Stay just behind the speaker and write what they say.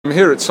I'm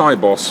here at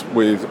Sibos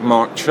with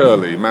Mark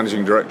Churley,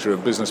 Managing Director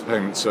of Business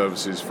Payment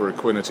Services for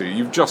Equiniti.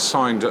 You've just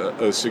signed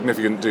a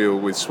significant deal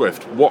with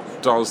Swift.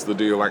 What does the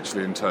deal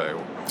actually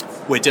entail?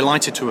 We're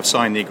delighted to have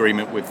signed the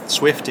agreement with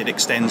Swift. It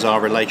extends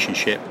our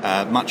relationship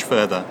much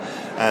further.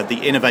 The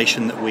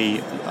innovation that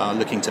we are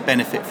looking to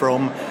benefit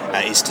from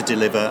is to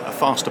deliver a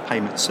faster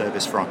payment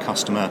service for our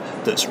customer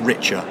that's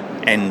richer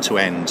end to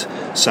end.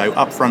 So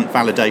upfront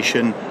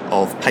validation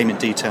of payment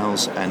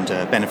details and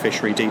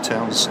beneficiary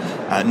details,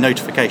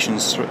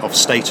 notifications of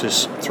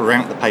status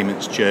throughout the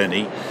payments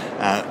journey,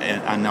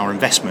 and our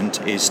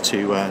investment is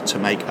to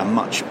make a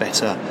much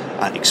better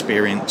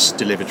experience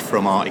delivered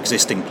from our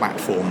existing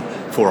platform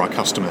for our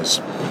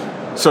customers.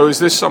 So is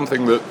this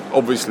something that,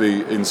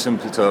 obviously, in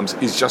simple terms,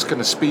 is just going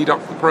to speed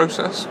up the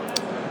process?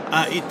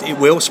 It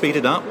will speed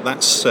it up,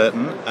 that's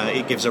certain.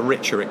 It gives a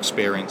richer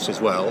experience as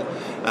well.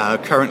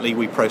 Currently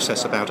we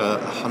process about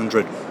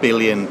 £100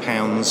 billion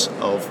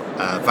of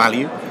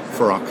value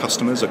for our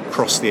customers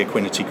across the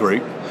Equiniti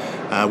group.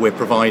 We're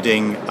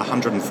providing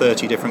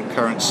 130 different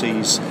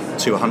currencies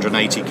to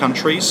 180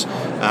 countries.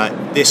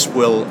 This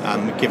will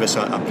give us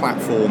a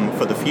platform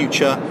for the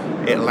future.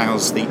 It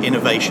allows the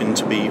innovation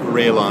to be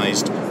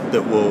realised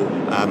that will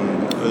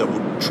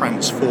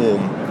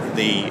transform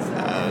the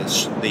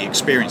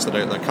experience that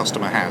the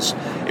customer has.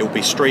 It will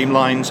be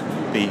streamlined,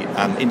 be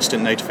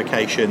instant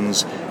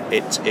notifications.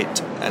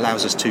 It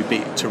allows us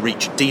to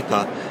reach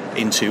deeper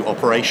into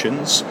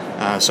operations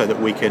so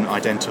that we can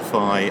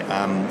identify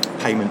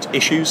payment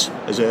issues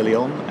as early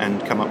on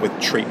and come up with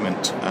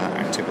treatment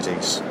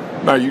activities.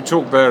 Now, you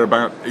talked there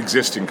about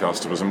existing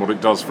customers and what it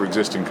does for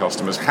existing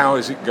customers. How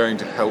is it going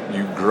to help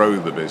you grow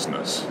the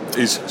business?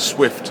 Is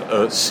Swift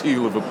a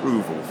seal of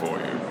approval for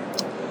you?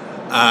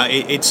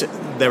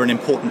 They're an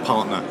important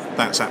partner,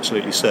 that's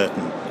absolutely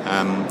certain.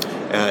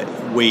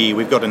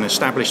 We've got an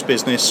established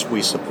business.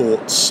 We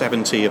support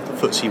 70 of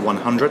the FTSE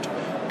 100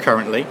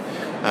 currently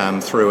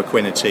through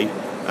Equiniti.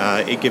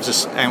 It gives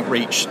us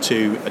outreach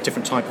to a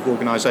different type of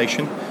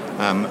organisation,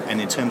 and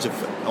in terms of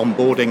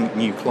onboarding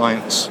new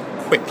clients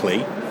quickly,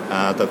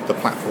 the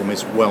platform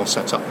is well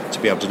set up to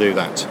be able to do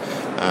that.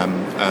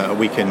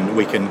 We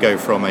can go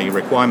from a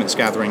requirements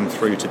gathering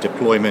through to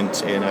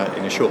deployment in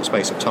a short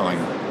space of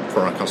time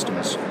for our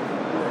customers.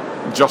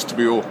 Just to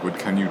be awkward,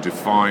 can you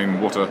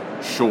define what a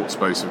short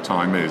space of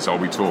time is? Are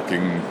we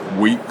talking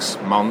weeks,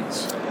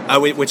 months?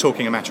 We're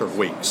talking a matter of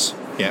weeks,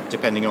 yeah,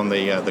 depending on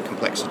the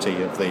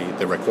complexity of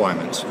the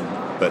requirement.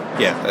 But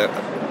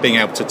yeah, being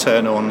able to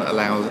turn on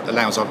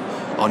allows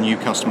our new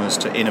customers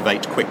to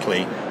innovate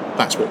quickly.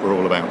 That's what we're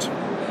all about.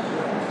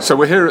 So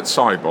we're here at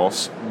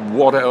Sibos.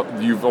 What else?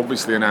 You've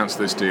obviously announced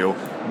this deal.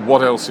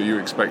 What else are you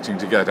expecting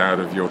to get out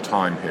of your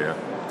time here?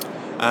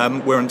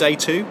 We're on day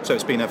 2, so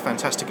it's been a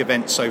fantastic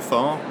event so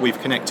far. We've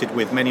connected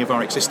with many of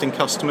our existing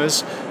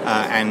customers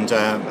and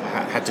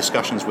had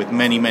discussions with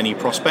many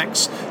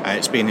prospects.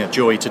 It's been a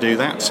joy to do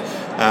that.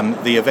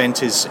 The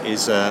event is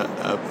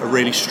a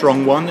really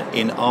strong one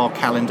in our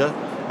calendar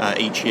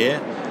each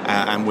year,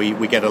 and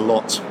we get a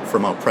lot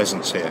from our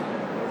presence here.